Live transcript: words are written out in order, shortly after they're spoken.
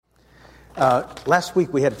Last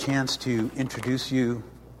week we had a chance to introduce you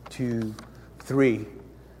to three.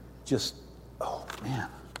 Oh man,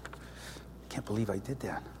 can't believe I did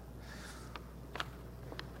that.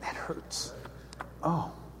 That hurts.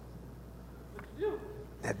 Oh,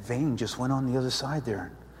 that vein just went on the other side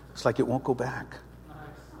there. It's like it won't go back.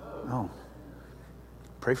 Oh,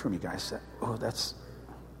 pray for me, guys. That's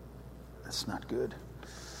not good.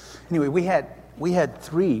 Anyway, we had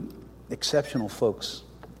three exceptional folks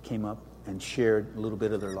came up and shared a little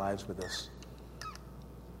bit of their lives with us.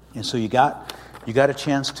 And so you got a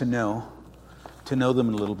chance to know them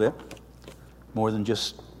a little bit more than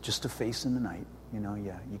just a face in the night.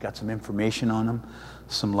 You got some information on them,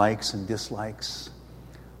 some likes and dislikes,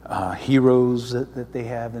 heroes that they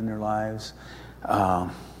have in their lives.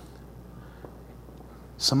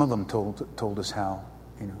 Some of them told us how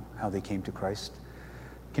they came to Christ.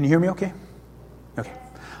 Can you hear me okay? Okay.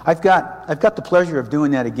 I've got the pleasure of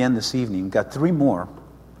doing that again this evening. We've got three more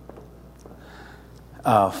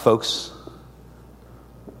folks.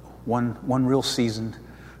 One real seasoned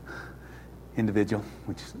individual,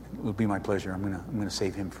 which will be my pleasure. I'm gonna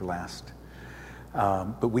save him for last.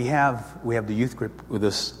 But we have the youth group with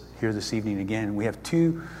us here this evening again. We have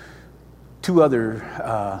two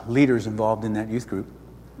other leaders involved in that youth group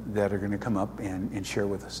that are going to come up and share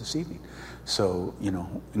with us this evening. So,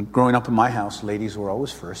 growing up in my house, ladies were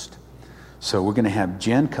always first. So we're going to have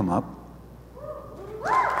Jen come up.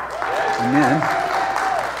 Amen.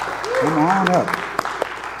 Come on up.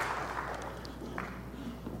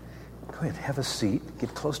 Go ahead, have a seat.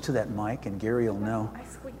 Get close to that mic, and Gary will know. I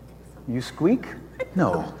squeaked. You squeak?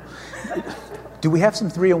 No. Do we have some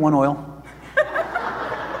 3-in-1 oil?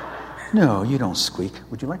 No, you don't squeak.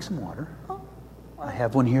 Would you like some water? I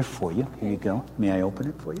have one here for you. Here you go. May I open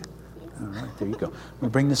it for you? All right, there you go.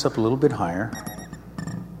 We'll bring this up a little bit higher.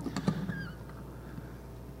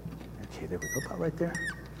 Okay, there we go. About right there.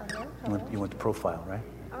 You want the profile, right?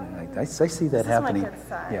 Yeah, I see that happening.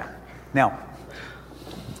 Yeah. Now,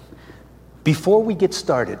 before we get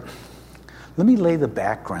started, let me lay the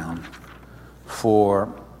background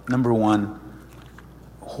for, number one,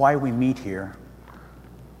 why we meet here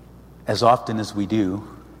as often as we do,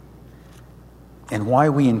 and why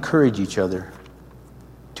we encourage each other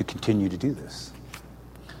to continue to do this.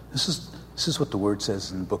 This is what the Word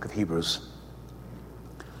says in the book of Hebrews.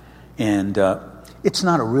 And it's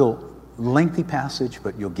not a real lengthy passage,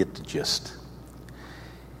 but you'll get the gist.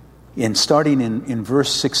 And starting in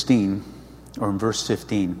verse 16, or in verse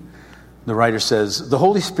 15, the writer says, "The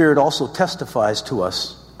Holy Spirit also testifies to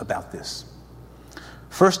us about this.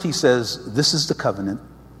 First he says, 'This is the covenant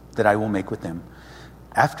that I will make with them.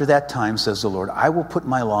 After that time, says the Lord, I will put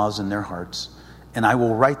my laws in their hearts, and I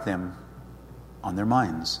will write them on their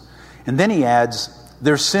minds.' And then he adds,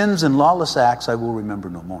 'Their sins and lawless acts I will remember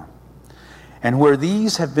no more. And where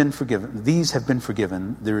these have been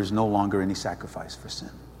forgiven, there is no longer any sacrifice for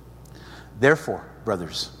sin. Therefore,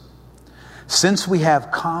 brothers, since we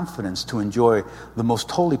have confidence to enjoy the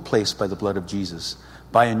most holy place by the blood of Jesus,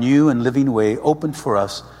 by a new and living way opened for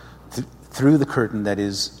us through the curtain that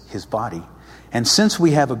is his body, and since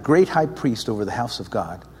we have a great high priest over the house of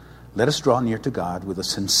God, let us draw near to God with a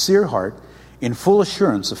sincere heart, in full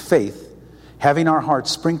assurance of faith, having our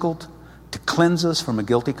hearts sprinkled to cleanse us from a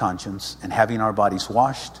guilty conscience, and having our bodies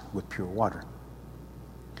washed with pure water.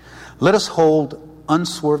 Let us hold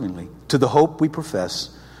unswervingly to the hope we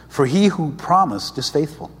profess, for he who promised is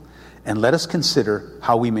faithful. And let us consider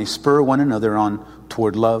how we may spur one another on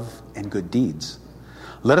toward love and good deeds.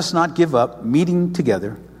 Let us not give up meeting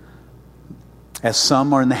together, as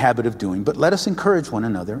some are in the habit of doing, but let us encourage one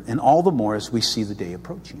another, and all the more as we see the day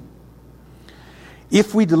approaching.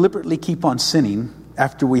 If we deliberately keep on sinning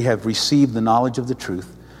after we have received the knowledge of the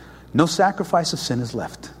truth, no sacrifice of sin is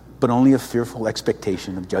left, but only a fearful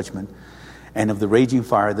expectation of judgment and of the raging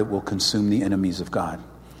fire that will consume the enemies of God.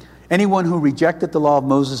 Anyone who rejected the law of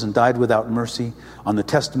Moses and died without mercy on the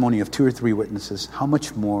testimony of 2 or 3 witnesses, how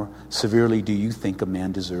much more severely do you think a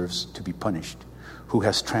man deserves to be punished who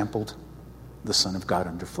has trampled the Son of God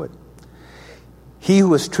underfoot? He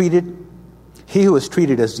who is treated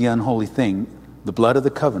as the unholy thing, the blood of the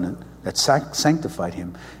covenant that sanctified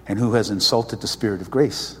him, and who has insulted the Spirit of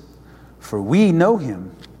grace. For we know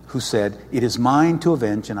him who said, 'It is mine to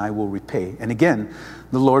avenge, and I will repay.' And again,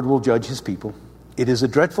 the Lord will judge his people. It is a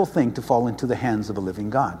dreadful thing to fall into the hands of a living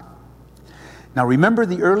God. Now remember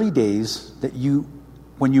the early days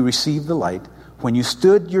when you received the light, when you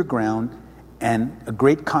stood your ground and a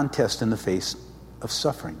great contest in the face of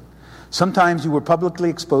suffering. Sometimes you were publicly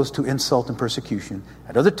exposed to insult and persecution.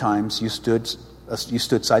 At other times you stood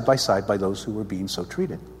side by side by those who were being so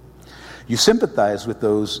treated. You sympathized with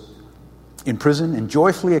those in prison and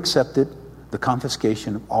joyfully accepted the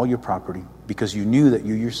confiscation of all your property because you knew that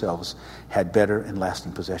you yourselves had better and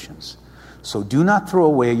lasting possessions. So do not throw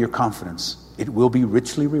away your confidence. It will be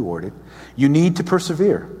richly rewarded. You need to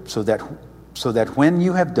persevere so that when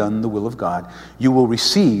you have done the will of God, you will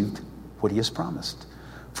receive what he has promised.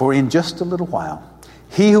 For in just a little while,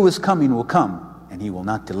 he who is coming will come, and he will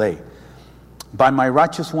not delay. But my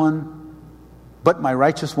righteous one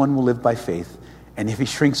will live by faith, and if he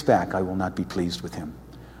shrinks back, I will not be pleased with him.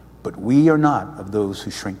 But we are not of those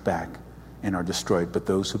who shrink back and are destroyed, but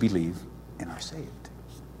those who believe and are saved.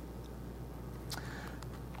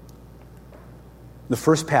 The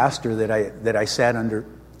first pastor that I sat under,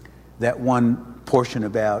 that one portion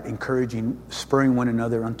about encouraging, spurring one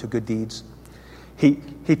another unto good deeds,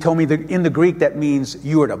 he told me that in the Greek that means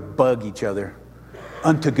you are to bug each other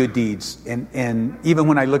unto good deeds. And even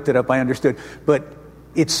when I looked it up, I understood. But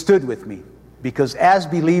it stood with me because as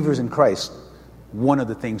believers in Christ, one of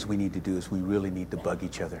the things we need to do is we really need to bug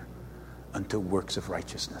each other unto works of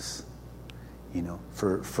righteousness,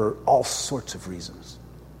 for all sorts of reasons.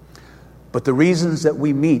 But the reasons that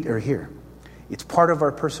we meet are here. It's part of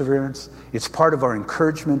our perseverance. It's part of our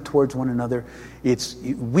encouragement towards one another.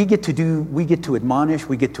 We get to admonish,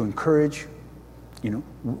 we get to encourage.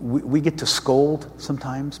 We get to scold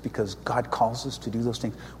sometimes because God calls us to do those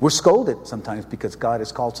things. We're scolded sometimes because God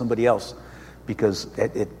has called somebody else. Because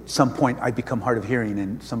at some point I become hard of hearing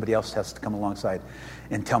and somebody else has to come alongside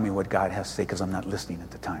and tell me what God has to say because I'm not listening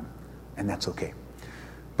at the time. And that's okay.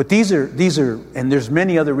 But these are, and there's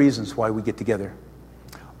many other reasons why we get together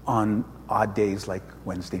on odd days like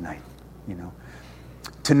Wednesday night,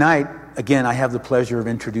 Tonight, again, I have the pleasure of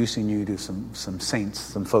introducing you to some saints,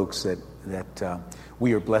 some folks that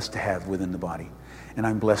we are blessed to have within the body. And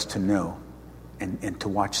I'm blessed to know and to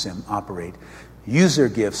watch them operate, use their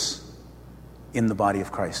gifts in the body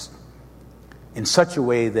of Christ in such a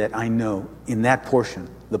way that I know in that portion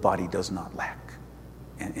the body does not lack.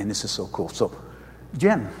 And this is so cool. So,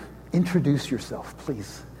 Jen, introduce yourself,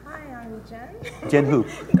 please. Hi, I'm Jen. Jen who?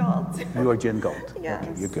 Galt. You are Jen Galt. Yes.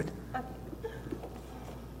 Okay, you're good.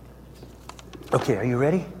 Okay, are you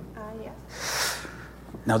ready? Yeah.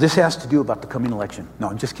 Now, this has to do about the coming election. No,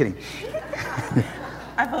 I'm just kidding.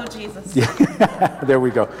 I vote Jesus. Yeah. There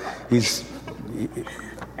we go.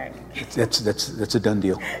 That's a done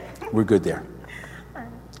deal. We're good there.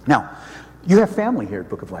 Now, you have family here at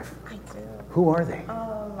Book of Life. I do. Who are they?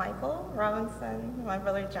 Michael Robinson, my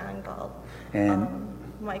brother John Galt. And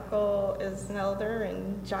Michael is an elder,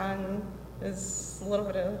 and John is a little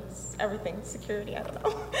bit of everything, security, I don't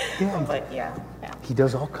know. Yeah. But yeah. He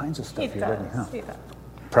does all kinds of stuff He here, does. doesn't he? Huh? He does.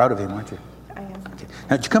 Proud of him, aren't you? I am. Okay.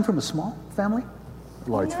 Now, did you come from a small family?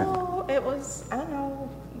 Large family? No, it was, I don't know,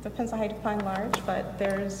 depends on how you define large, but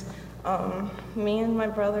there's me and my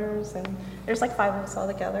brothers, and there's like 5 of us all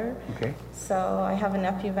together. Okay. So I have a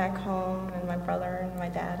nephew back home, and my brother, and my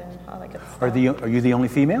dad, and all that good stuff. Are you the only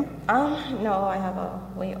female? No, I have a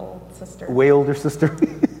way old sister. Way older sister?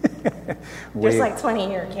 There's like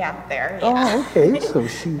 20-year gap there. Yeah. Oh, okay. So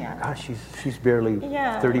she, Yeah. gosh, she's barely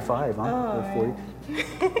 35, huh? Oh, or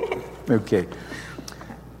 40. Okay.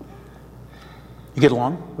 You get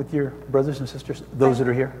along with your brothers and sisters, those that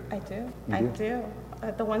are here? I do. You I do? do.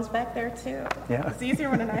 The ones back there too. Yeah. It's easier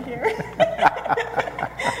when they're not here.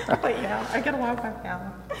 But yeah, I get along with my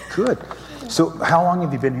family. Good. So how long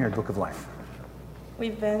have you been here at Book of Life?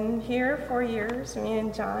 We've been here 4 years, me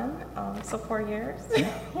and John. So 4 years.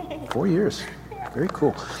 4 years. Very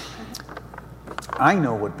cool. I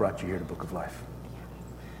know what brought you here to Book of Life.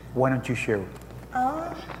 Why don't you share?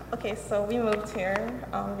 Okay, so we moved here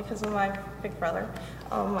because of my big brother,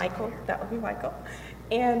 Michael. That would be Michael.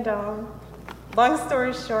 And long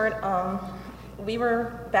story short, we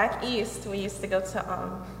were back east. We used to go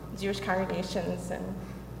to Jewish congregations and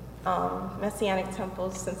Messianic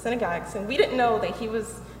temples and synagogues, and we didn't know that he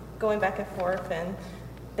was going back and forth and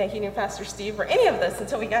that he knew Pastor Steve or any of this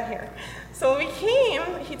until we got here. So when we came,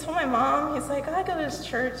 he told my mom, he's like, I go to this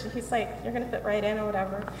church. And he's like, you're going to fit right in or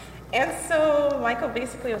whatever. And so Michael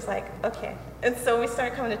basically was like, okay. And so we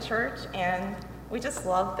started coming to church, and we just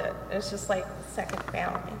loved it. It was just like second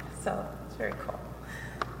family. So it's very cool.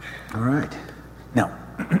 All right. Now,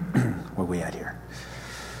 where are we at here?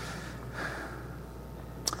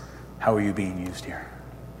 How are you being used here?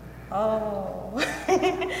 Oh,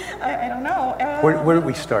 I don't know. Where did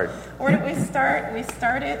we start? Where did we start? We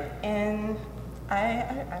started in,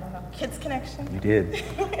 I don't know, Kids Connection. You did. Kids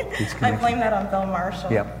I Connection. blame that on Bill Marshall.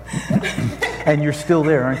 Yep. And you're still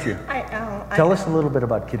there, aren't you? I am. Tell us a little bit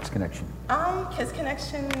about Kids Connection. Kids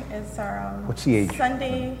Connection is our What's the age?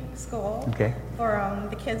 Sunday school Okay. for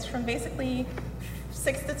the kids from basically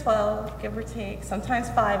 6 to 12, give or take, sometimes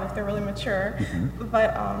 5 if they're really mature.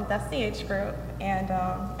 But that's the age group. And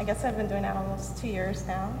I guess I've been doing that almost 2 years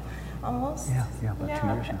now. Almost. Yeah, about 2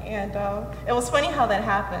 years now. And it was funny how that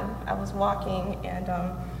happened. I was walking, and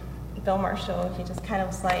Bill Marshall, he just kind of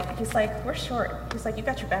was like, he's like, we're short. He's like, you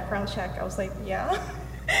got your background check? I was like, yeah.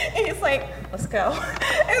 And he's like, let's go.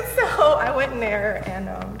 And so I went in there and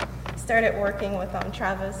started working with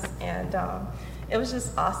Travis, and it was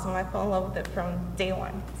just awesome. I fell in love with it from day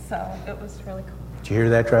one. So it was really cool. Did you hear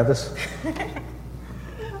that, Travis?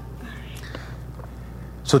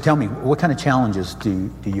 So tell me, what kind of challenges do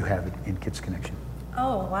you have in Kids Connection?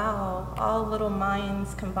 Oh, wow. All little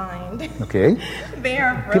minds combined. Okay. They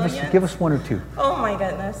are brilliant. Give us one or two. Oh, my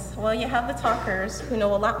goodness. Well, you have the talkers who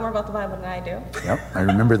know a lot more about the Bible than I do. Yep, I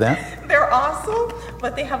remember that. They're awesome,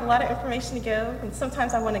 but they have a lot of information to give. And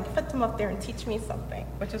sometimes I want to put them up there and teach me something,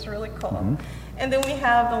 which is really cool. And then we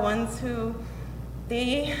have the ones who,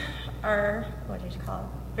 they are, what did you call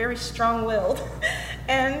it? Very strong-willed.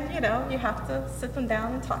 And, you have to sit them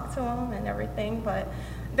down and talk to them and everything, but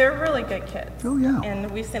they're really good kids. Oh, yeah. And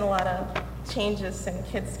we've seen a lot of changes, and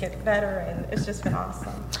kids get better, and it's just been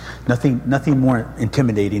awesome. Nothing more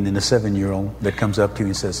intimidating than a 7-year-old that comes up to you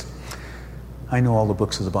and says, I know all the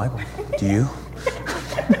books of the Bible. Do you?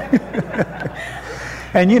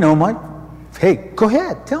 And hey, go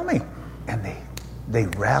ahead, tell me. And they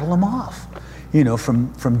rattle them off,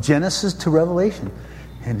 from Genesis to Revelation.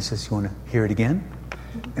 And he says, you want to hear it again?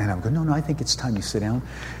 And I'm going, no, I think it's time you sit down.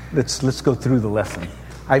 Let's go through the lesson.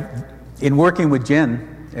 In working with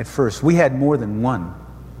Jen at first, we had more than one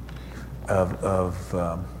of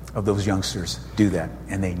those youngsters do that,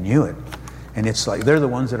 and they knew it. And it's like they're the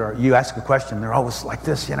ones that are. You ask a question, they're always like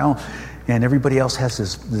this, and everybody else has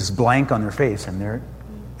this blank on their face, and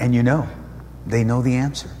they know the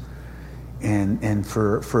answer. And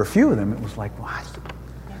for a few of them, it was like, what?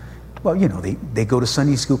 Well, they go to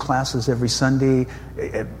Sunday school classes every Sunday.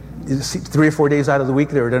 3 or 4 days out of the week,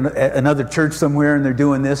 they're at another church somewhere, and they're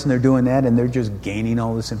doing this and they're doing that, and they're just gaining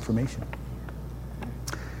all this information.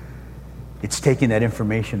 It's taking that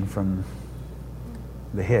information from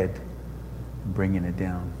the head and bringing it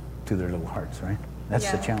down to their little hearts, right?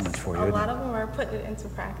 That's the challenge for you. A lot of them are putting it into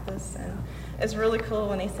practice, and it's really cool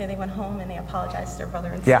when they say they went home and they apologize to their brother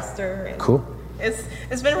and sister. And cool.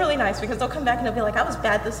 It's been really nice because they'll come back and they'll be like, I was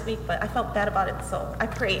bad this week, but I felt bad about it, so I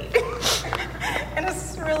prayed. And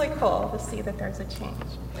it's really cool to see that there's a change.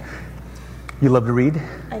 You love to read?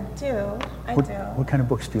 I do. What kind of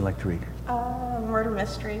books do you like to read? Murder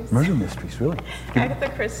mysteries. Murder mysteries, really? Agatha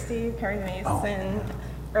Christie, Perry Mason,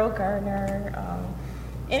 Earl Gardner,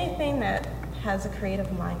 anything that has a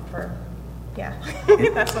creative mind for,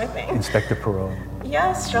 that's my thing. Inspector Poirot.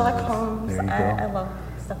 Yes, Sherlock Holmes. There you go. I love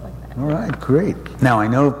stuff like that. All right, great. Now, I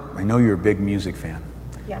know you're a big music fan.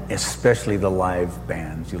 Yes. Especially the live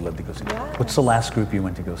bands you love to go see. Yes. What's the last group you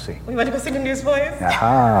went to go see? We went to go see the Newsboys.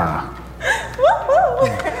 Aha.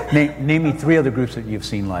 Woo-hoo! Name me 3 other groups that you've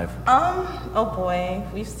seen live. Oh boy,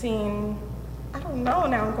 we've seen, I don't know,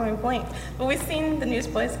 now I'm going blank. But we've seen the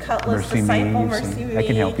Newsboys, Cutlass, Disciple, Mercy Me, I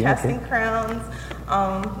can help you. Casting Okay. Crowns.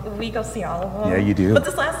 We go see all of them. Yeah, you do. But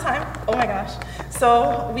this last time, oh my gosh.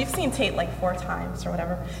 So we've seen Tate like 4 times or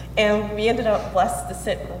whatever. And we ended up blessed to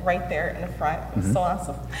sit right there in the front. It was so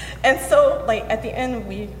awesome. And so like at the end,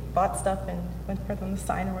 we bought stuff and went for them to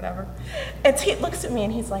sign or whatever. And Tate looks at me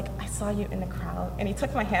and he's like, I saw you in the crowd. And he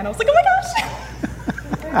took my hand. I was like, oh my gosh.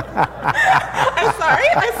 I'm sorry.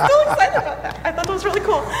 I'm still excited about that. I thought that was really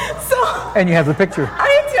cool. So. And you have the picture.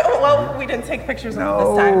 I do. Well, we didn't take pictures of it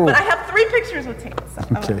this time, but I have 3 pictures with Tate. So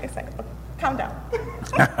I'm really excited. Okay, calm down.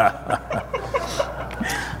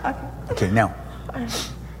 Okay, now.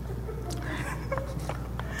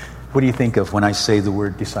 What do you think of when I say the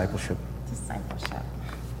word discipleship? Discipleship.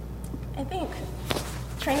 I think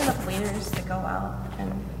training up leaders to go out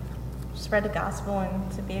and spread the gospel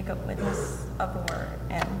and to be a good witness of the word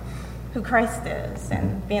and who Christ is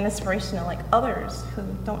and be an inspiration to like others who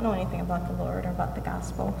don't know anything about the Lord or about the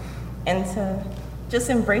gospel, and to just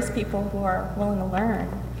embrace people who are willing to learn.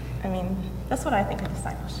 I mean, that's what I think of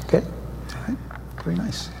discipleship. Okay, all right, very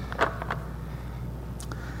nice.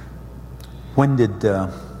 When did the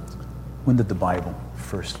Bible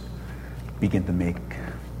first begin to make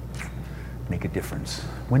a difference?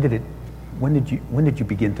 When did you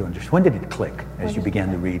begin to understand? When did it click as you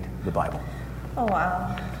began to read the Bible? Oh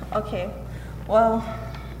wow. Okay. Well,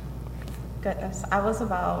 goodness, I was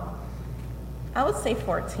about, I would say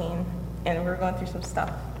 14, and we were going through some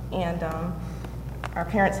stuff, and our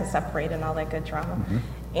parents had separated and all that good drama,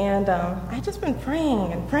 and I had just been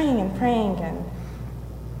praying and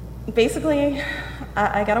basically,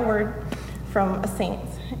 I got a word from a saint,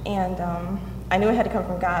 and I knew it had to come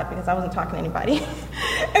from God because I wasn't talking to anybody.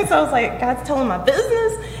 And so I was like, God's telling my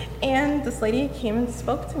business. And this lady came and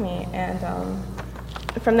spoke to me. And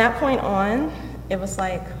from that point on, it was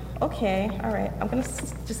like, okay, all right, I'm going to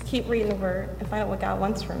just keep reading the Word and find out what God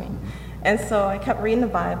wants for me. And so I kept reading the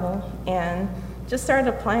Bible and just started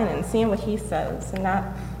applying it and seeing what He says and not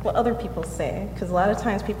what other people say. Because a lot of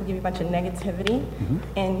times people give you a bunch of negativity,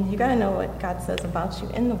 and you got to know what God says about you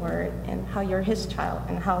in the Word and how you're His child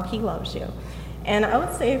and how He loves you. And I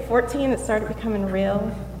would say 14, it started becoming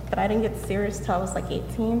real, but I didn't get serious till I was like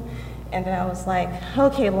 18. And then I was like,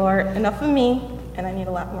 okay, Lord, enough of me, and I need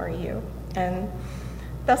a lot more of you. And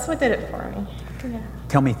that's what did it for me. Yeah.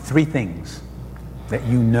 Tell me 3 things that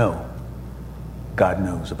you know God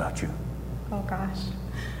knows about you. Oh, gosh.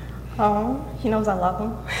 He knows I love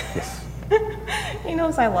Him. Yes. He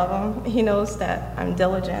knows I love Him. He knows that I'm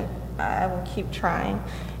diligent. I will keep trying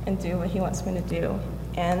and do what He wants me to do.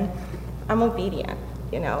 And I'm obedient.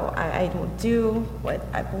 I will do what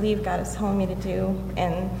I believe God is telling me to do,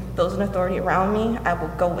 and those in authority around me, I will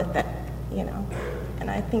go with it, And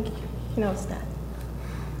I think He knows that.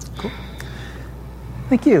 Cool.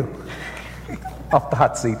 Thank you. Off the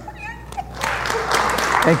hot seat.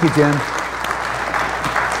 Thank you, Jen.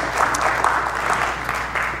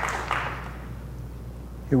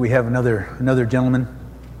 Here we have another gentleman.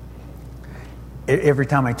 Every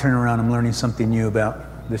time I turn around, I'm learning something new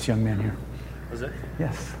about this young man here. Was it?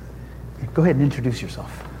 Yes. Go ahead and introduce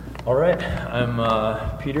yourself. All right.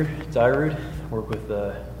 I'm Peter Dyrud. Work with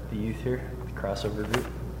the youth here, the crossover group,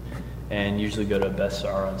 and usually go to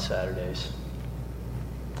Bessar on Saturdays.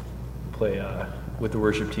 Play with the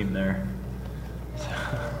worship team there.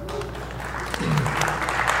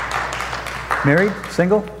 Married?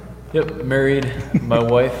 Single? Yep, married. My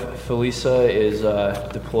wife, Felisa, is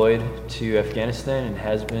deployed to Afghanistan and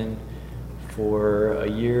has been for a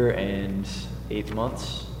year and 8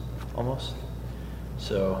 months, almost.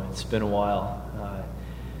 So it's been a while.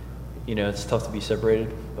 It's tough to be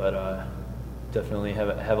separated, but definitely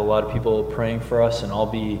have a lot of people praying for us, and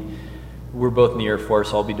we're both in the Air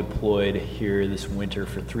Force. I'll be deployed here this winter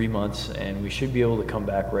for 3 months, and we should be able to come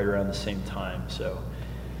back right around the same time. So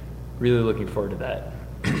really looking forward to that.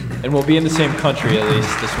 And we'll be in the same country at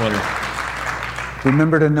least this winter.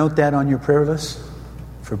 Remember to note that on your prayer list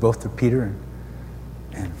for both Peter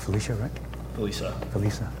and Felicia, right? Felisa.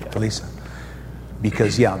 Yeah. Felisa.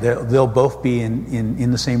 Because, they'll both be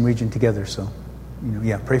in the same region together. So,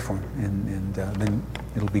 pray for them. And then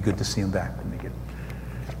it'll be good to see them back when they get.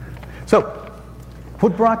 So,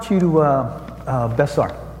 what brought you to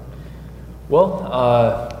Bessar?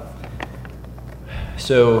 Well,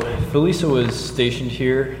 so Felisa was stationed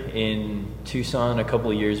here in Tucson a couple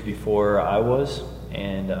of years before I was,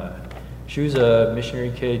 and she was a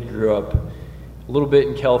missionary kid, grew up a little bit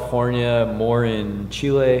in California, more in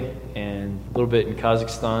Chile, and a little bit in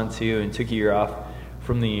Kazakhstan too, and took a year off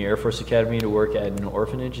from the Air Force Academy to work at an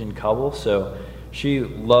orphanage in Kabul. So she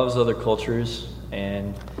loves other cultures,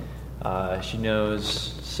 and she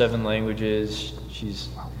knows 7 languages. She's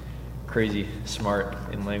crazy smart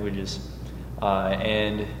in languages.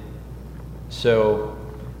 And so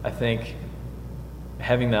I think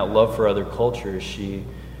having that love for other cultures, she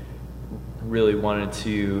really wanted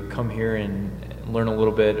to come here and learn a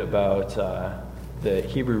little bit about the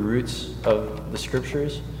Hebrew roots of the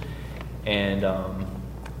scriptures. And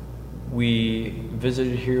we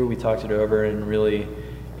visited here, we talked it over, and really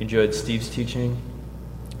enjoyed Steve's teaching,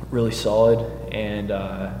 really solid, and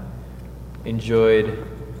enjoyed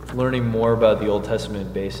learning more about the Old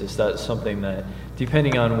Testament basis. That's something that,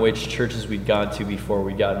 depending on which churches we'd gone to before,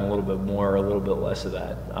 we'd gotten a little bit more or a little bit less of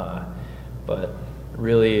that. But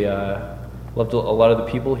really loved a lot of the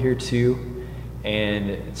people here too, and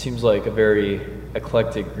it seems like a very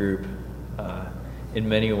eclectic group in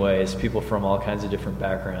many ways, people from all kinds of different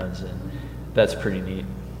backgrounds, and that's pretty neat,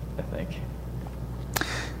 I think.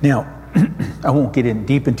 Now, I won't get in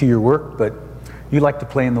deep into your work, but you like to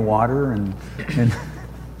play in the water, and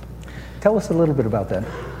tell us a little bit about that.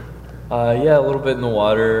 Yeah, a little bit in the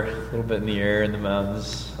water, a little bit in the air, in the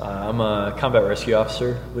mountains. I'm a combat rescue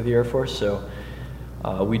officer with the Air Force, so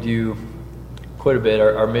we do quite a bit.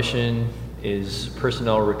 Our mission is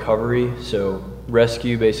personnel recovery, so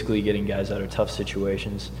rescue, basically getting guys out of tough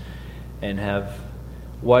situations, and have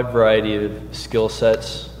a wide variety of skill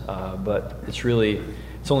sets, but it's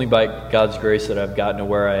only by God's grace that I've gotten to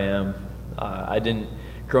where I am.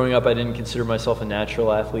 Growing up, I didn't consider myself a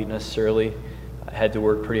natural athlete necessarily. I had to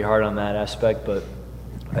work pretty hard on that aspect, but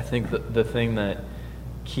I think the thing that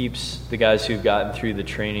keeps the guys who've gotten through the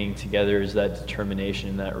training together is that determination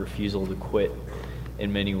and that refusal to quit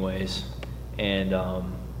in many ways. And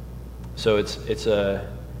so it's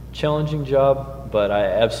a challenging job, but I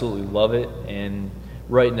absolutely love it. And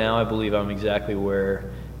right now I believe I'm exactly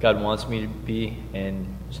where God wants me to be, and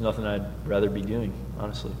there's nothing I'd rather be doing,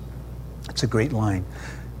 honestly. That's a great line.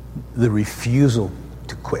 The refusal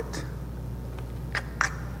to quit.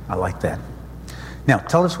 I like that. Now,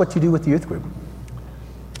 tell us what you do with the youth group.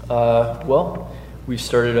 Well, we've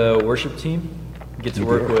started a worship team. Get to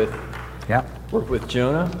work with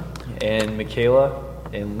Jonah and Michaela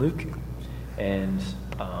and Luke, and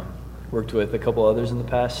worked with a couple others in the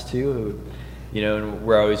past too, who, and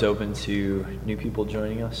we're always open to new people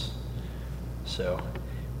joining us. So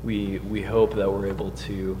we hope that we're able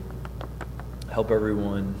to help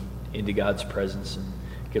everyone into God's presence and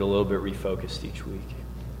get a little bit refocused each week.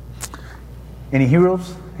 Any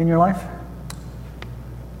heroes in your life?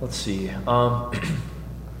 Let's see.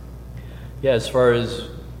 As far as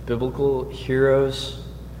biblical heroes,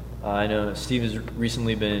 I know Steve has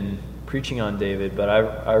recently been preaching on David, but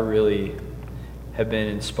I really have been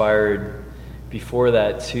inspired before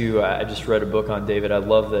that too. I just read a book on David. I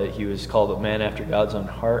love that he was called a man after God's own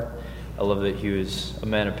heart. I love that he was a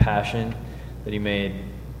man of passion, that he made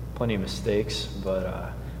plenty of mistakes,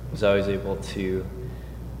 but was always able to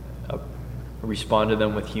respond to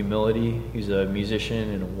them with humility. He's a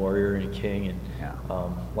musician and a warrior and a king, and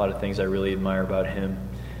a lot of things I really admire about him.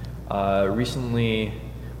 Recently,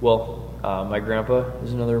 my grandpa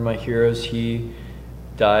is another of my heroes. He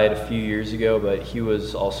died a few years ago, but he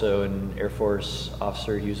was also an Air Force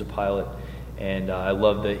officer. He was a pilot, and I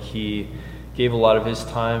love that he gave a lot of his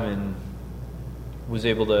time and was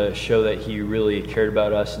able to show that he really cared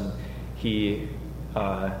about us, and he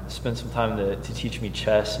spent some time to teach me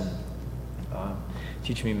chess and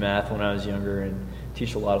teach me math when I was younger and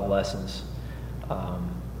teach a lot of lessons.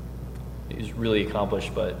 He was really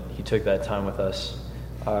accomplished, but he took that time with us.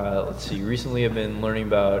 Let's see, recently I've been learning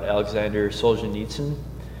about Alexander Solzhenitsyn,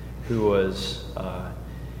 who was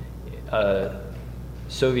a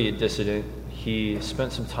Soviet dissident. He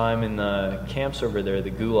spent some time in the camps over there,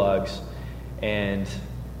 the gulags, and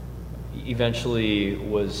eventually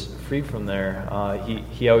was freed from there.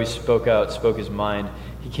 He always spoke his mind.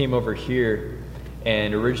 He came over here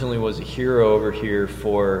and originally was a hero over here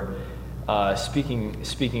for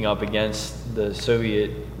speaking up against the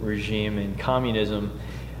Soviet regime and communism.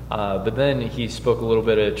 But then he spoke a little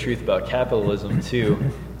bit of truth about capitalism too.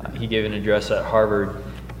 He gave an address at Harvard,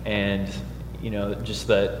 and just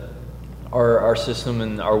that our system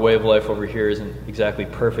and our way of life over here isn't exactly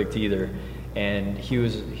perfect either. And he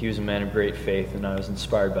was a man of great faith, and I was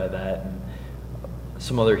inspired by that, and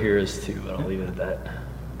some other heroes too, but I'll leave it at that.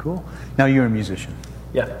 Cool. Now you're a musician.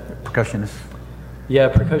 Yeah. Percussionist. Yeah,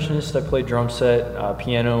 percussionist. I play drum set.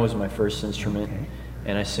 Piano was my first instrument,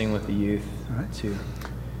 and I sing with the youth too.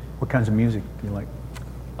 What kinds of music do you like?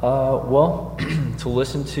 To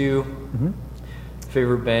listen to,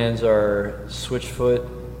 favorite bands are Switchfoot.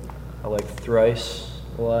 I like Thrice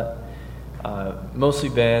a lot. Mostly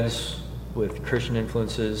bands with Christian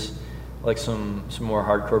influences. I like some more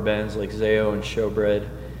hardcore bands like Zayo and Showbread,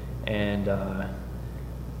 and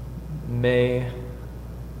May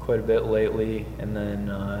quite a bit lately, and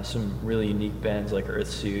then some really unique bands like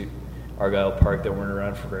Earthsuit, Argyle Park that weren't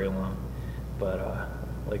around for very long, but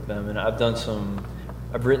like them. And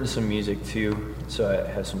I've written some music too, so I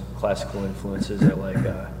have some classical influences. I like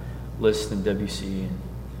Liszt and Debussy and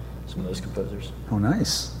some of those composers. Oh,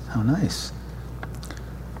 nice. How nice.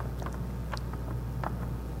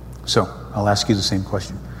 So, I'll ask you the same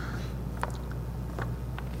question.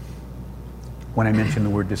 When I mention the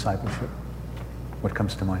word discipleship, what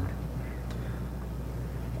comes to mind?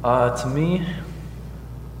 To me,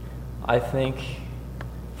 I think,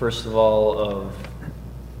 first of all, of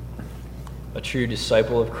a true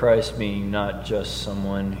disciple of Christ being not just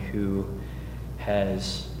someone who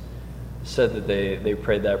has said that they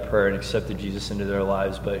prayed that prayer and accepted Jesus into their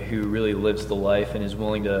lives, but who really lives the life and is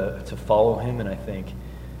willing to follow him. And I think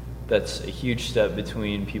that's a huge step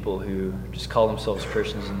between people who just call themselves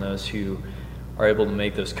Christians and those who are able to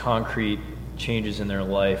make those concrete changes in their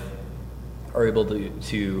life, are able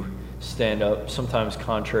to stand up, sometimes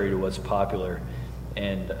contrary to what's popular,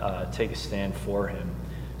 and take a stand for him.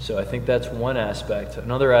 So I think that's one aspect.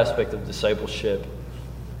 Another aspect of discipleship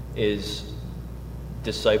is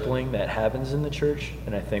discipling that happens in the church.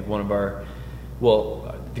 And I think the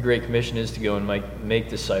Great Commission is to go and make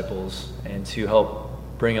disciples and to help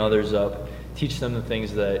bring others up, teach them the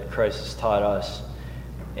things that Christ has taught us.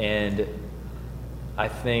 And I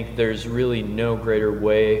think there's really no greater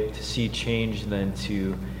way to see change than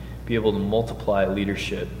to be able to multiply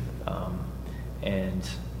leadership and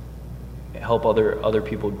help other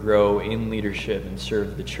people grow in leadership and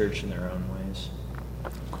serve the church in their own ways.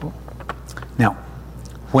 Cool. Now,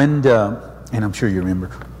 when, and I'm sure you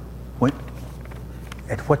remember,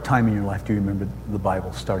 at what time in your life do you remember the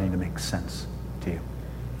Bible starting to make sense to you?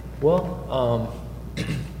 Well,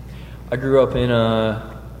 I grew up in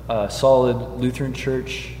a solid Lutheran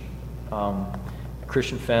church,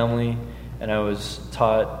 Christian family, and I was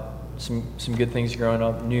taught some good things growing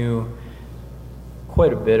up, knew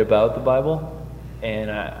quite a bit about the Bible,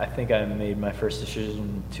 and I think I made my first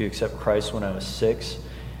decision to accept Christ when I was 6,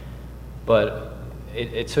 but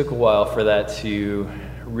it took a while for that to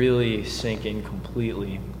really sink in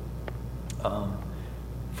completely.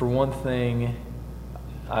 For one thing,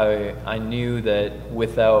 I knew that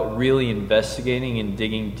without really investigating and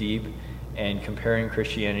digging deep and comparing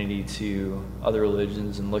Christianity to other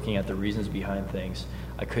religions and looking at the reasons behind things,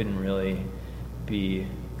 I couldn't really be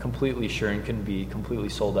completely sure and couldn't be completely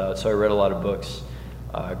sold out. So I read a lot of books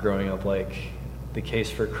growing up, like The Case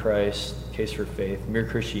for Christ, Case for Faith, Mere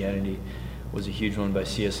Christianity was a huge one by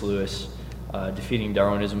C.S. Lewis, Defeating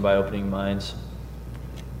Darwinism by Opening Minds,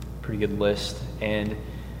 pretty good list. And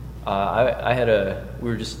we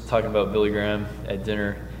were just talking about Billy Graham at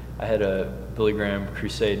dinner. I had a Billy Graham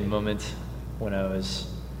crusade moment when I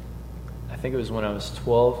think it was when I was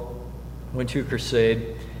 12. Went to a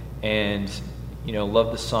crusade and,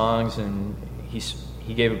 loved the songs, and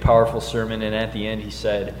he gave a powerful sermon, and at the end he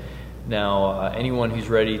said, now anyone who's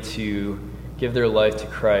ready to give their life to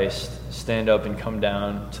Christ, stand up and come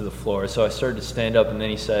down to the floor. So I started to stand up, and then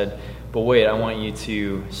he said, but wait, I want you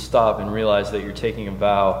to stop and realize that you're taking a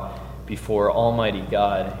vow before Almighty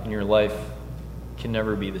God, and your life can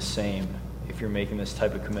never be the same if you're making this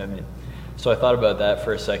type of commitment. So I thought about that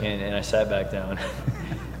for a second, and I sat back down.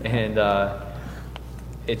 And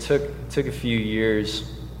it took a few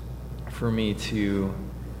years for me to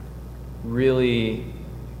really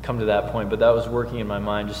come to that point, but that was working in my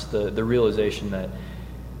mind, just the realization that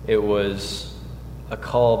it was a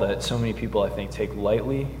call that so many people, I think, take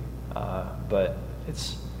lightly, but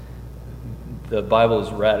the Bible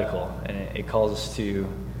is radical, and it calls us to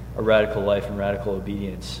a radical life and radical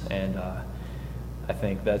obedience, and I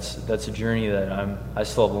think that's a journey that I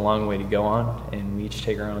still have a long way to go on, and we each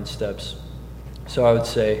take our own steps. So I would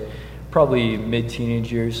say probably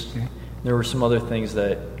mid-teenage years. Okay. There were some other things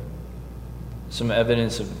some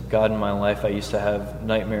evidence of God in my life. I used to have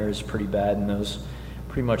nightmares pretty bad, and those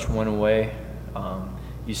pretty much went away.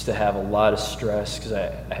 Used to have a lot of stress because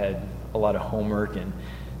I had a lot of homework, and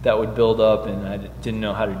that would build up, and I didn't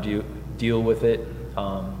know how to deal with it.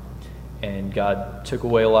 And God took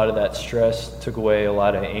away a lot of that stress, took away a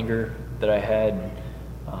lot of anger that I had, and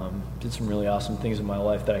did some really awesome things in my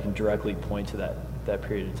life that I can directly point to that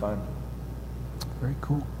period of time. Very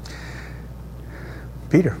cool.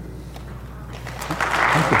 Peter.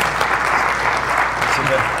 Thank you.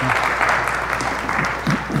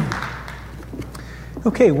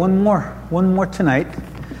 Okay, one more tonight.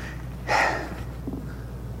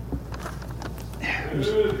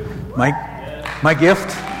 My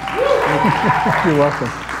gift. You're welcome.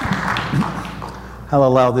 I'll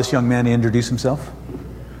allow this young man to introduce himself.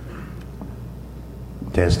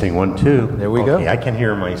 Testing 1, 2. There we go. I can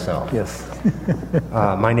hear myself. Yes.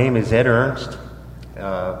 My name is Ed Ernst,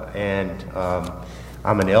 and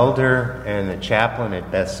I'm an elder and a chaplain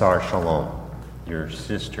at Beth Sar Shalom, your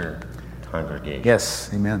sister congregation. Yes,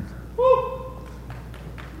 amen.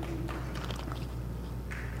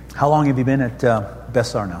 How long have you been at Beth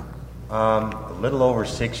Sar now? A little over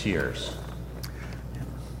 6 years.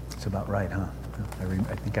 That's about right, huh?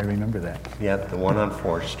 I think I remember that. Yeah, the one on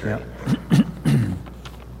 4th Street. Yeah.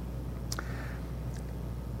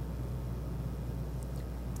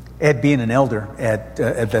 Ed, being an elder at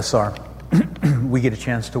Beth Sar, we get a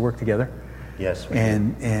chance to work together. Yes, we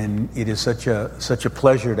and it is such a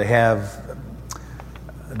pleasure to have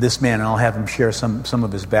this man, and I'll have him share some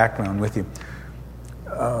of his background with you.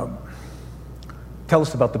 Tell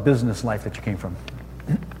us about the business life that you came from.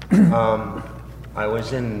 I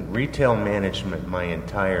was in retail management my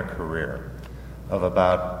entire career of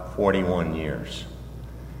about 41 years.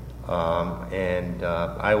 And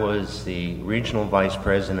I was the regional vice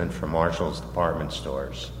president for Marshall's department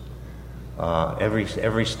stores.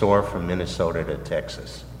 Every store from Minnesota to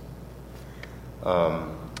Texas.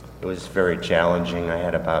 It was very challenging. I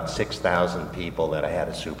had about 6,000 people that I had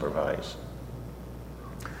to supervise.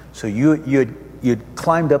 So you'd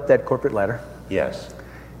climbed up that corporate ladder. Yes.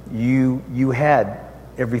 You had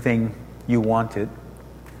everything you wanted.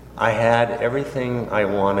 I had everything I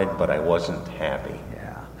wanted, but I wasn't happy.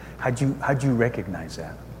 Yeah. How'd you recognize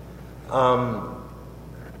that?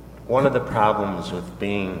 one of the problems with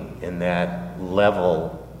being in that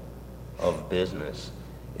level of business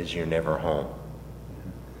is you're never home.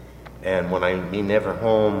 And when I mean never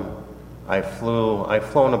home, I've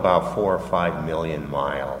flown about 4 or 5 million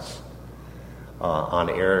miles on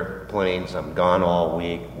airplanes. I'm gone all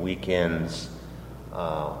week, weekends,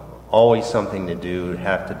 always something to do,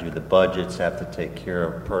 have to do the budgets, have to take care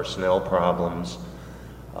of personnel problems.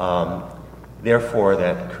 Therefore,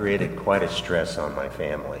 that created quite a stress on my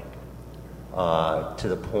family, to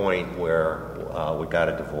the point where we got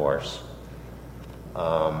a divorce.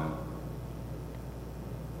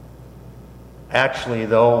 Actually,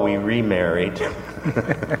 though, we remarried.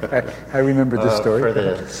 I remember this story. For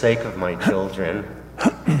the sake of my children.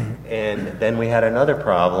 And then we had another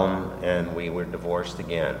problem, and we were divorced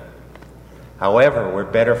again. However, we're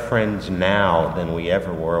better friends now than we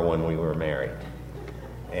ever were when we were married.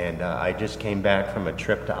 And I just came back from a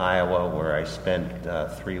trip to Iowa where I spent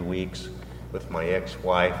 3 weeks with my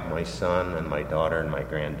ex-wife, my son, and my daughter and my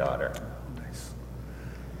granddaughter. Nice.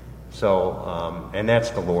 So, and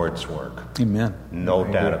that's the Lord's work. Amen. No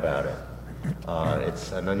doubt about it.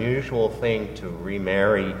 It's an unusual thing to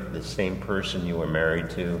remarry the same person you were married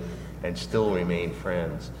to and still remain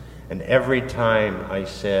friends. And every time I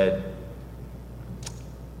said,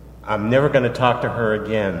 I'm never going to talk to her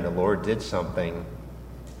again, the Lord did something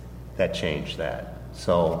that changed that.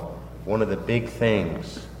 So one of the big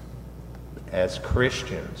things as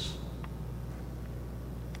Christians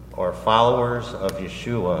or followers of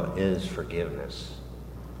Yeshua is forgiveness.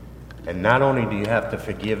 And not only do you have to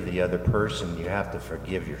forgive the other person, you have to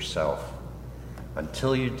forgive yourself.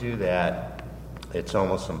 Until you do that, it's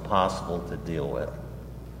almost impossible to deal with.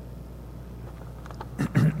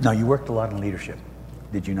 Now, you worked a lot in leadership,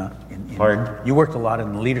 did you not? Pardon? You worked a lot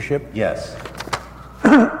in leadership? Yes.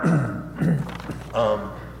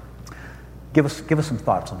 Give us some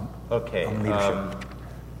thoughts on leadership.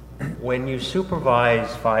 When you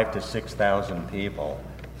supervise 5,000 to 6,000 people,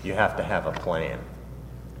 you have to have a plan.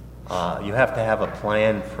 You have to have a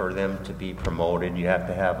plan for them to be promoted. You have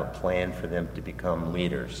to have a plan for them to become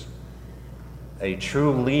leaders. A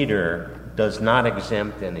true leader does not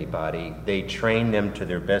exempt anybody. They train them to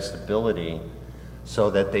their best ability so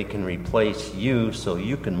that they can replace you so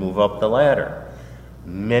you can move up the ladder.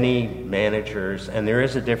 Many managers, and there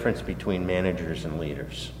is a difference between managers and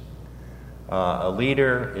leaders. A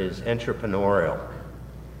leader is entrepreneurial.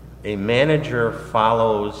 A manager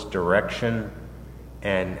follows direction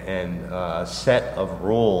and a set of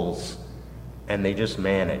rules, and they just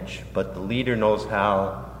manage. But the leader knows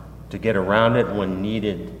how to get around it when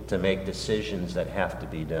needed to make decisions that have to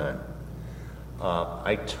be done.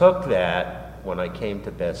 I took that when I came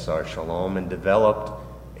to Beth Sar Shalom and developed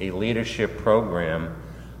a leadership program,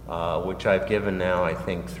 which I've given now, I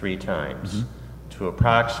think, 3 times to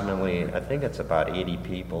approximately, I think it's about 80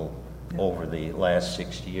 people over the last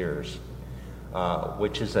 6 years,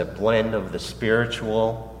 which is a blend of the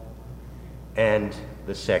spiritual and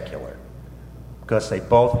the secular, because they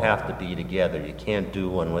both have to be together. You can't do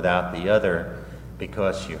one without the other,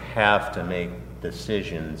 because you have to make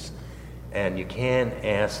decisions, and you can't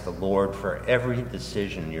ask the Lord for every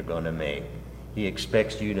decision you're going to make. He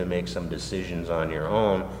expects you to make some decisions on your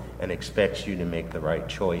own and expects you to make the right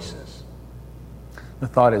choices. The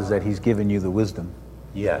thought is that he's given you the wisdom.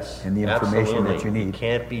 Yes, and the information absolutely. that you need. It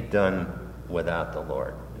can't be done without the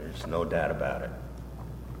Lord. There's no doubt about it.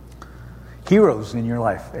 Heroes in your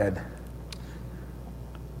life, Ed?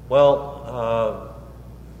 Well,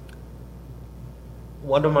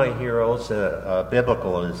 one of my heroes,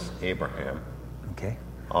 biblical, is Abraham. Okay.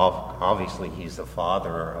 Obviously, he's the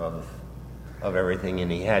father of everything,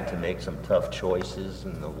 and he had to make some tough choices,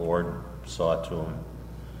 and the Lord saw to him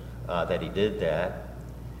that he did that.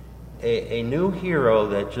 A new hero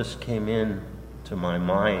that just came in to my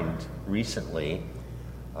mind recently,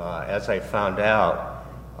 as I found out,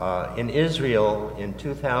 in Israel in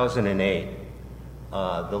 2008,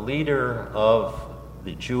 the leader of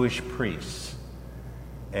the Jewish priests,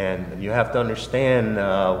 and you have to understand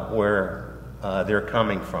where they're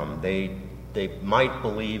coming from. They might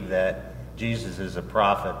believe that Jesus is a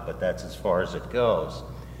prophet, but that's as far as it goes,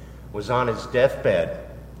 was on his deathbed,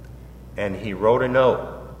 and he wrote a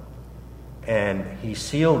note, and he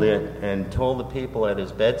sealed it and told the people at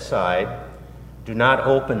his bedside, do not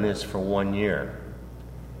open this for 1 year,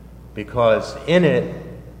 because in it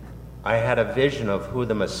I had a vision of who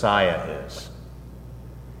the Messiah is.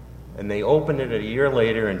 And they opened it a year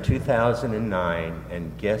later in 2009,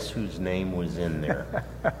 and guess whose name was in there?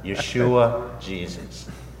 Yeshua, Jesus.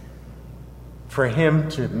 For him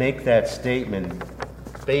to make that statement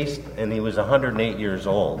and he was 108 years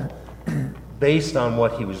old, based on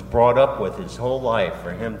what he was brought up with his whole life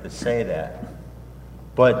for him to say that.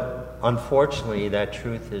 But unfortunately, that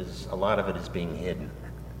truth is, a lot of it is being hidden.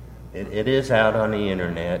 It is out on the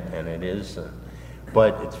internet, and it is,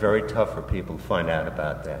 but it's very tough for people to find out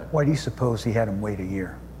about that. Why do you suppose he had him wait a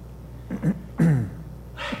year?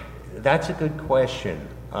 That's a good question.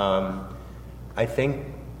 I think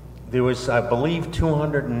there was, I believe,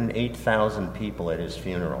 208,000 people at his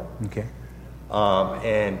funeral. Okay.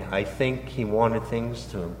 And I think he wanted things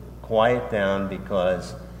to quiet down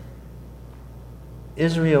because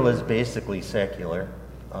Israel is basically secular.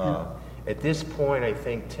 At this point, I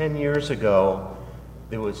think 10 years ago,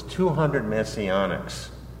 there was 200 Messianics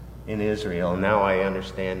in Israel. Now I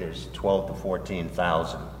understand there's 12 to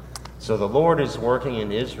 14,000. So the Lord is working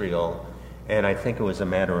in Israel, and I think it was a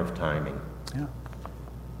matter of timing. Yeah.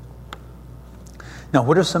 Now,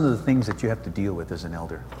 what are some of the things that you have to deal with as an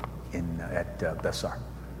elder at Bessar?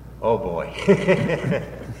 Oh boy.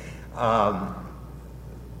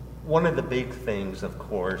 One of the big things, of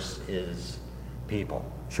course, is people.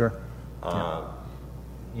 Sure.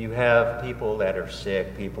 You have people that are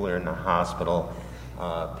sick, people that are in the hospital,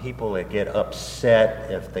 people that get upset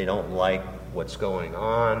if they don't like what's going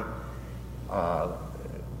on,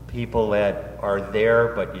 people that are there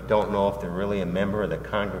but you don't know if they're really a member of the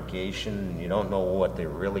congregation, and you don't know what they're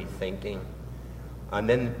really thinking. And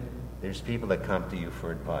then there's people that come to you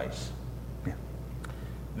for advice. Yeah.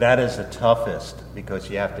 That is the toughest because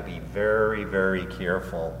you have to be very, very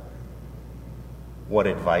careful what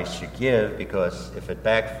advice you give, because if it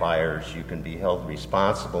backfires, you can be held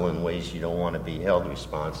responsible in ways you don't want to be held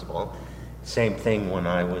responsible. Same thing when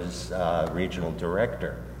I was regional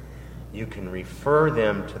director. You can refer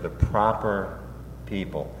them to the proper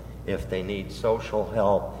people. If they need social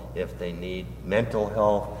help, if they need mental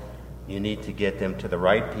health, you need to get them to the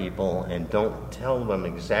right people, and don't tell them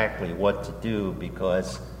exactly what to do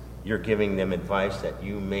because you're giving them advice that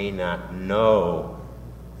you may not know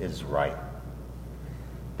is right.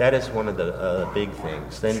 That is one of the big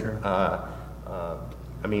things. Then, Sure. I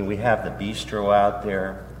mean, we have the bistro out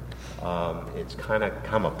there. It's kind of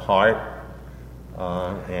come apart,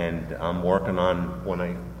 and I'm working on, when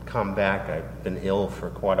I come back, I've been ill for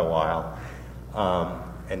quite a while,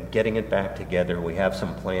 and getting it back together. We have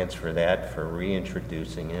some plans for that, for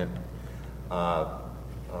reintroducing it.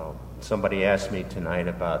 Somebody asked me tonight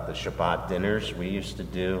about the Shabbat dinners we used to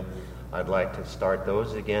do. I'd like to start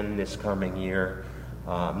those again this coming year.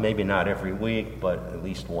 Maybe not every week, but at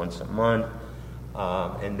least once a month.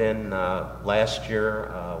 And then last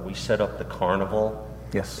year, we set up the carnival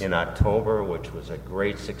in October, which was a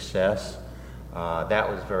great success. That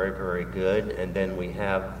was very, very good. And then we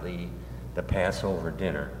have the Passover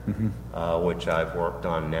dinner, which I've worked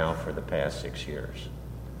on now for the past 6 years.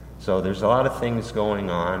 So there's a lot of things going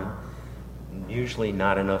on. Usually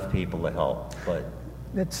not enough people to help, but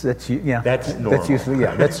That's normal.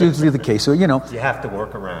 That's usually the case. So you have to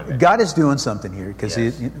work around it. God is doing something here because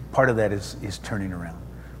Yes. part of that is turning around.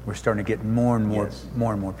 We're starting to get more and more Yes.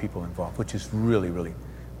 more and more people involved, which is really, really.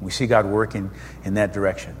 We see God working in that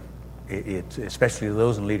direction. It especially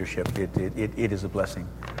those in leadership. It is a blessing.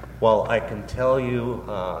 Well, I can tell you,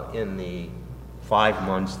 in the 5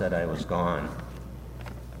 months that I was gone,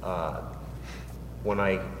 when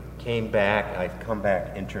I came back, I've come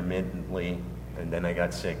back intermittently, and then I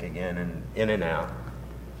got sick again, and in and out.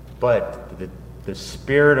 But the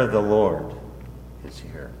Spirit of the Lord is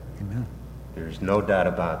here. Amen. There's no doubt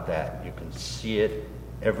about that. You can see it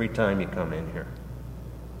every time you come in here.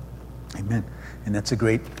 Amen. And that's a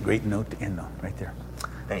great note to end on right there.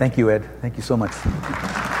 Thank you, Ed. Thank you so much.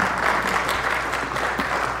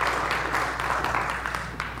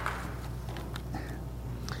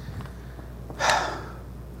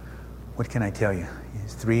 What can I tell you?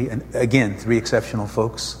 Three exceptional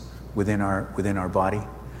folks within our body.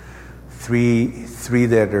 Three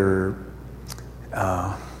that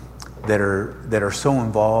are so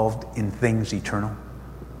involved in things eternal,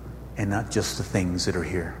 and not just the things that are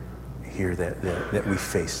here that we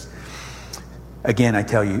face. Again, I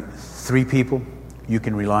tell you, 3 people you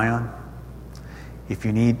can rely on. If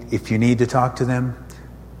you need to talk to them,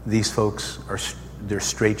 these folks they're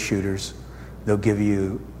straight shooters. They'll give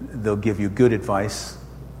you good advice.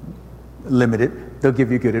 Limited. They'll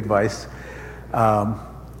give you good advice.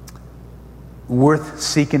 Worth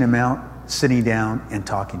seeking them out, sitting down, and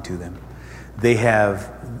talking to them. They have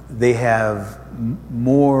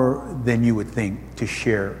more than you would think to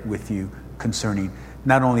share with you concerning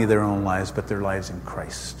not only their own lives, but their lives in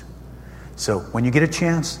Christ. So when you get a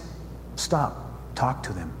chance, stop, talk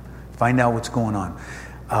to them, find out what's going on.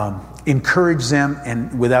 Encourage them,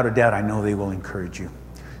 and without a doubt, I know they will encourage you.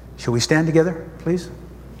 Shall we stand together, please?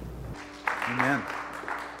 Amen.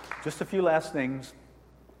 Just a few last things.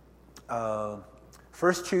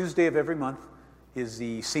 First Tuesday of every month is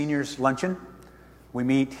the seniors luncheon. We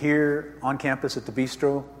meet here on campus at the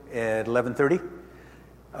Bistro at 11:30.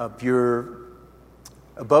 If you're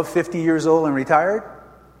above 50 years old and retired,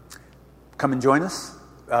 come and join us.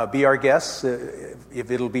 Be our guests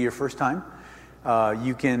if it'll be your first time.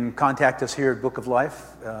 You can contact us here at Book of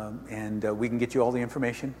Life, and we can get you all the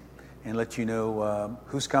information and let you know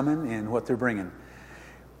who's coming and what they're bringing.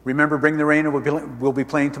 Remember, Bring the Rain we'll be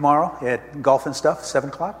playing tomorrow at Golf and Stuff, 7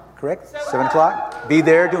 o'clock, correct? 7 o'clock. Be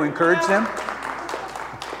there to encourage them.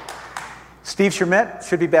 Steve Shermett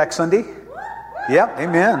should be back Sunday. Yeah,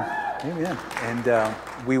 amen. Amen. And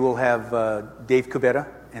we will have Dave Cubetta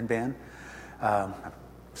and band.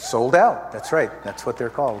 Sold out. That's right. That's what they're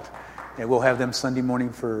called. And we'll have them Sunday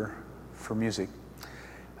morning for music.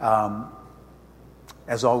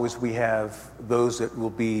 As always, we have those that will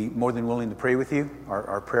be more than willing to pray with you,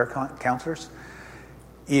 our prayer counselors.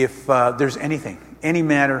 If there's any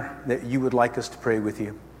matter that you would like us to pray with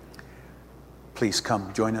you, please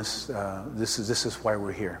come join us. This is why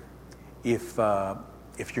we're here. If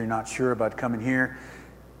you're not sure about coming here,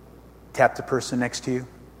 tap the person next to you.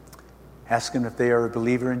 Ask them if they are a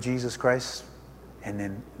believer in Jesus Christ, and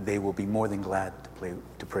then they will be more than glad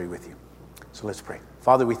to pray with you. So let's pray.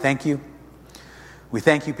 Father, we thank you. We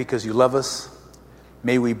thank you because you love us.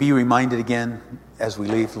 May we be reminded again as we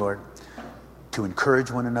leave, Lord, to encourage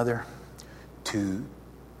one another, to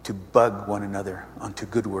bug one another unto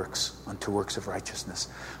good works, unto works of righteousness.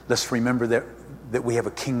 Let's remember that we have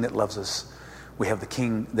a King that loves us. We have the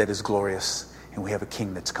King that is glorious, and we have a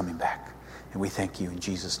King that's coming back. And we thank you in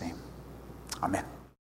Jesus' name. Amen.